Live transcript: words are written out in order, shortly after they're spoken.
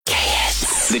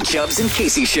The Chubbs and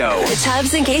Casey Show. The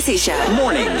Chubbs and Casey Show.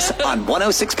 Mornings on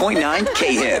 106.9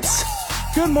 K-Hits.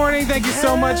 Good morning. Thank you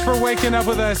so much for waking up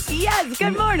with us. Yes,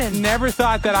 good morning. Never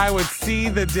thought that I would see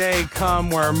the day come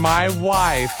where my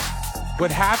wife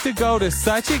would have to go to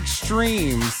such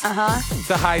extremes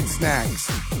to hide snacks.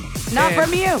 Not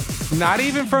from you. Not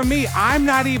even from me. I'm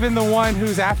not even the one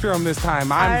who's after them this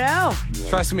time. I know.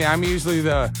 Trust me, I'm usually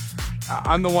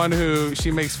I'm the one who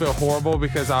she makes feel horrible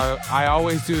because I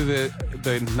always do the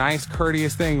nice,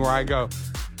 courteous thing where I go,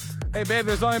 hey, babe,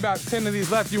 there's only about 10 of these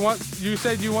left. You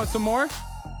said you want some more?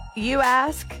 You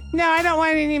ask? No, I don't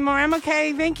want any more. I'm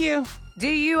okay. Thank you. Do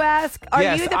you ask? Are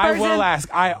yes, you the person? I will ask.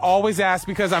 I always ask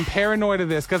because I'm paranoid of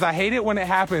this because I hate it when it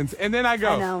happens. And then I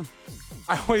go. I know.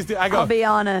 I always do. I go. I'll be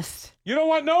honest. You don't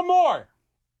want no more?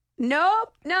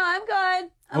 Nope. No, I'm good.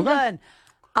 I'm good.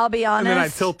 I'll be honest. And then I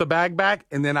tilt the bag back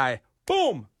and then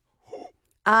boom.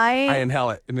 I inhale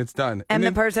it and it's done. And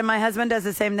the person, my husband does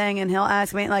the same thing and he'll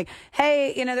ask me like,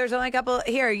 hey, there's only a couple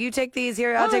here. You take these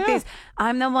here. I'll take these.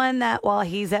 I'm the one that while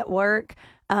he's at work,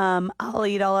 I'll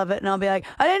eat all of it and I'll be like,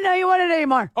 I didn't know you wanted any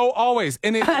more. Oh, always.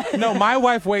 And no, my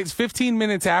wife waits 15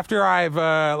 minutes after I've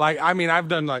I've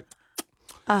done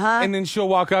and then she'll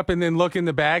walk up and then look in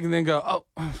the bag and then go, oh,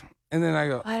 and then I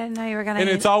go, I didn't know you were going to eat.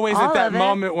 And it's always at that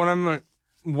moment when I'm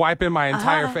wiping my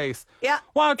entire face. Yeah.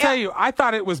 Well, I'll tell you, I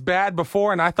thought it was bad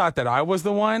before and I thought that I was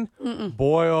the one.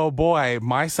 Boy, oh boy,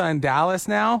 my son Dallas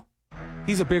now,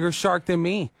 he's a bigger shark than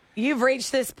me. You've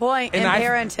reached this point in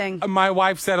parenting. My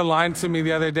wife said a line to me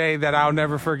the other day that I'll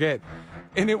never forget.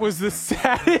 And it was the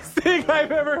saddest thing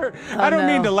I've ever heard. I don't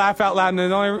mean to laugh out loud.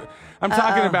 I'm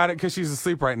talking about it because she's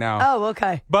asleep right now. Oh,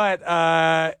 okay. But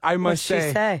I must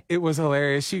say, it was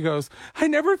hilarious. She goes, I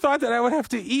never thought that I would have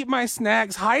to eat my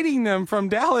snacks hiding them from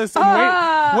Dallas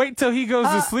and wait till he goes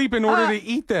to sleep in order to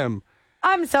eat them.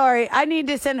 I'm sorry. I need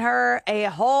to send her a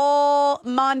whole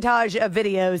montage of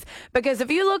videos because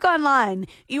if you look online,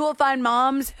 you will find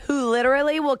moms who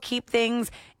literally will keep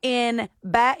things in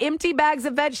empty bags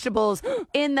of vegetables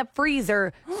in the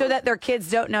freezer so that their kids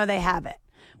don't know they have it.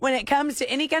 When it comes to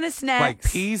any kind of snacks. Like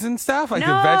peas and stuff? Like a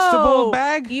vegetable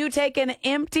bag? You take an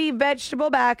empty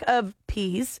vegetable bag of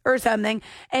peas or something,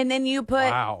 and then you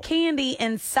put candy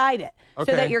inside it.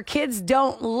 Okay. So that your kids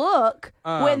don't look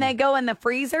when they go in the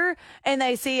freezer and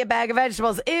they see a bag of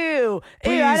vegetables. Ew,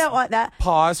 I don't want that.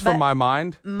 Pause from my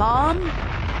mind. Mom,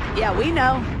 yeah, we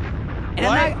know. And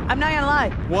I'm not going to lie.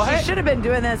 What? She should have been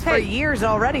doing this for years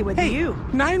already with you.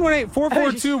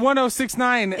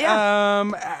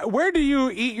 918-442-1069. Where do you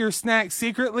eat your snacks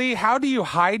secretly? How do you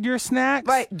hide your snacks?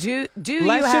 Right. Do you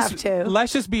have to?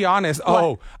 Let's just be honest. What?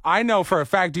 Oh, I know for a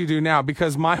fact you do now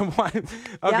because my wife,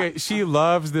 she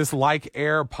loves this like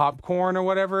air popcorn or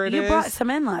whatever it is. You brought some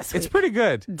in last week. It's pretty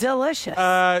good. Delicious.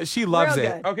 She loves Real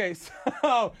it. good. Okay,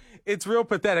 so it's real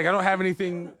pathetic. I don't have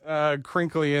anything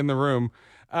crinkly in the room.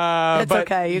 It's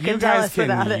okay. You can tell us about it. You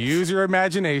guys can use your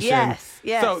imagination. Yes.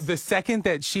 So the second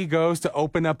that she goes to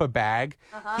open up a bag,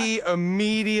 he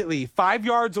immediately, 5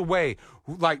 yards away,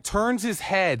 turns his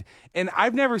head. And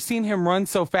I've never seen him run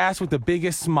so fast with the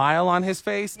biggest smile on his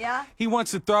face. Yeah. He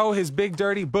wants to throw his big,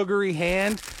 dirty, boogery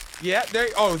hand. Yeah.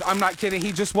 I'm not kidding.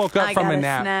 He just woke up from a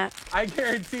nap. I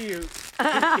guarantee you.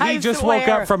 He just woke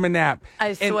up from a nap.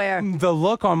 I swear. And the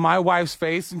look on my wife's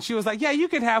face, and she was like, yeah, you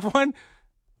can have one.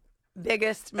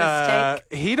 Biggest mistake.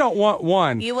 He don't want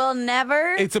one. You will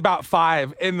never. It's about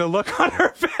 5. And the look on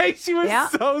her face, she was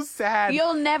so sad.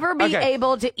 You'll never be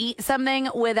able to eat something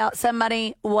without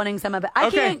somebody wanting some of it. I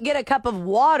can't get a cup of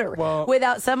water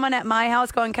without someone at my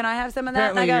house going, can I have some of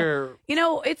that? And I go,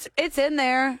 it's in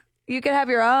there. You can have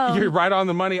your own. You're right on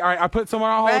the money. All right, I put someone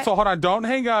on hold, so hold on. Don't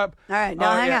hang up. All right,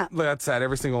 don't hang up. That's sad.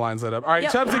 Every single line's lit up. All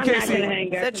right, Chubbs and Casey.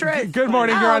 The truth. Good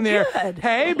morning. You're on the air. Good.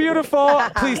 Hey, beautiful.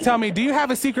 Please tell me, do you have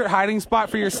a secret hiding spot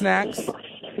for your snacks?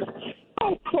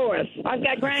 Of course. I've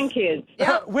got grandkids.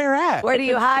 Yep. Where at? Where do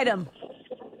you hide them?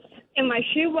 In my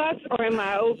shoebox or in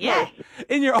my old purse.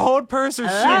 In your old purse or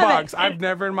shoebox. I've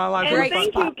never in my life. And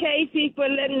thank you, Casey, for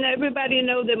letting everybody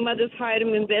know that mothers hide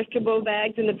them in vegetable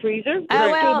bags in the freezer. Give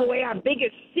away our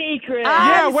biggest secret.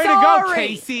 Way to go,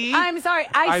 Casey. I'm sorry.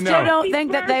 I still don't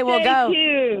think that they will go. Thank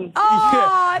you.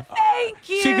 Oh, thank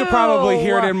you. She could probably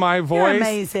hear it in my voice. You're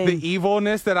amazing. The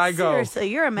evilness that I go. Seriously,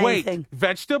 you're amazing. Wait,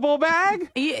 vegetable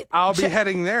bag? I'll be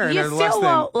heading there in less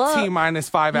than T-minus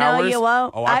 5 hours. No, you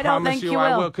won't. Oh, I don't promise think you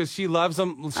I will. will because she loves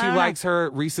them. She likes her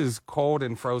Reese's cold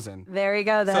and frozen. There you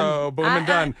go, then. So, boom and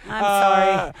done. I'm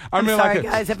sorry. I'm sorry,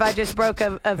 guys, if I just broke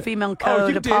a female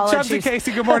code. You did. Apologies. Chubbs and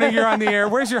Casey, good morning. You're on the air.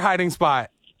 Where's your hiding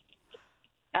spot?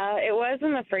 It was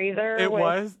in the freezer. It with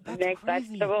was? That's mixed crazy.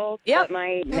 vegetables. Yep. But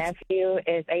my nephew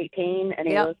is 18 and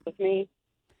he lives with me.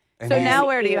 So now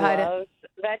where do you hide it?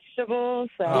 Vegetables.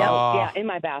 So yeah, in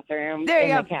my bathroom. There you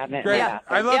in go. The cabinet. Great. Yeah.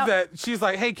 I love that. She's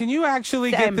like, hey, can you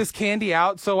actually get this candy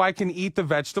out so I can eat the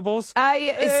vegetables?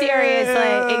 Seriously,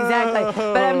 exactly.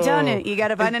 But I'm telling you, you got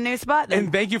to find a new spot then.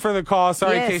 And thank you for the call.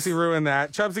 Sorry, Yes. Casey ruined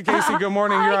that. Chubbs and Casey, good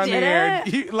morning. You're on the air.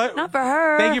 Not for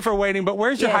her. Thank you for waiting. But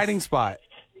where's your hiding spot?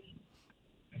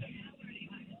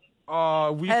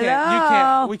 Oh, we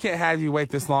can't have you wait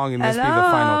this long and this be the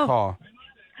final call.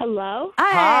 Hello.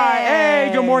 Hi. Hey,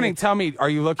 good morning. Tell me,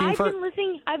 are you looking for?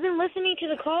 I've been listening to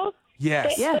the call.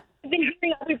 Yes. Yeah. I've been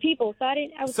hearing other people, so I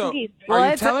was confused.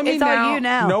 Are you telling me it's all you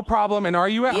now. No problem. And are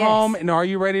you at home? And are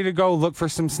you ready to go look for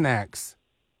some snacks?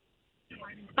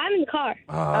 I'm in the car.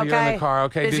 Oh, you're in the car.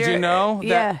 Okay. Did you know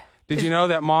that? Did you know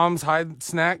that moms hide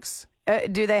snacks?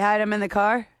 Do they hide them in the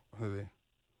car? Well,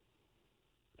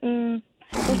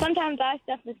 sometimes I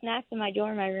stuff the snacks in my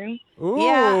drawer in my room. Ooh.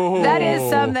 Yeah, that is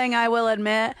something I will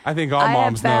admit. I think all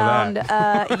moms know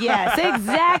that. Yes,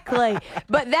 exactly.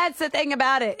 But that's the thing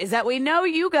about it, is that we know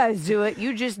you guys do it.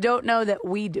 You just don't know that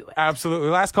we do it. Absolutely.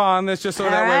 Last call on this, just so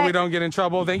that way we don't get in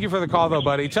trouble. Thank you for the call, though,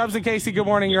 buddy. Chubbs and Casey, good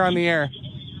morning. You're on the air.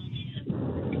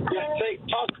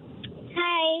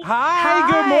 Hi.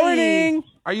 Hi, good morning.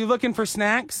 Are you looking for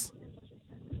snacks?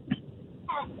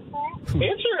 Answer him.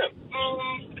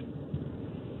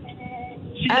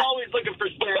 She's always looking for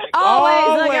snacks.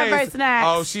 Always looking for snacks.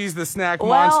 Oh, she's the snack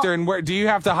monster. And where do you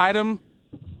have to hide them?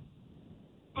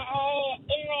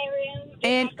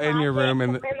 In my room. In your room. Where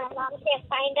my mom can't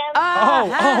find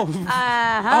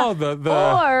them.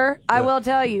 Or, I will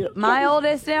tell you, my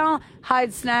oldest now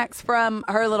hides snacks from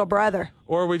her little brother.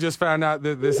 Or we just found out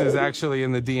that this is actually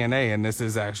in the DNA and this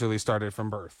is actually started from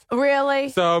birth. Really?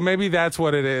 So maybe that's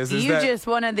what it is. You just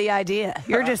wanted the idea.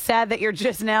 You're just sad that you're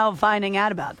just now finding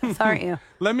out about this, aren't you?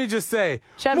 Let me just say.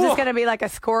 Chubbs is going to be like a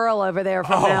squirrel over there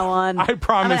from now on. I promise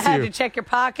I'm going to have you. to check your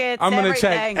pockets, I'm going to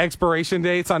check expiration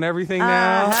dates on everything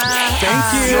now.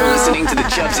 Thank you. You're listening to the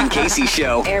Chubbs and Casey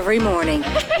Show every morning.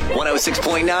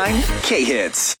 106.9 K-Hits.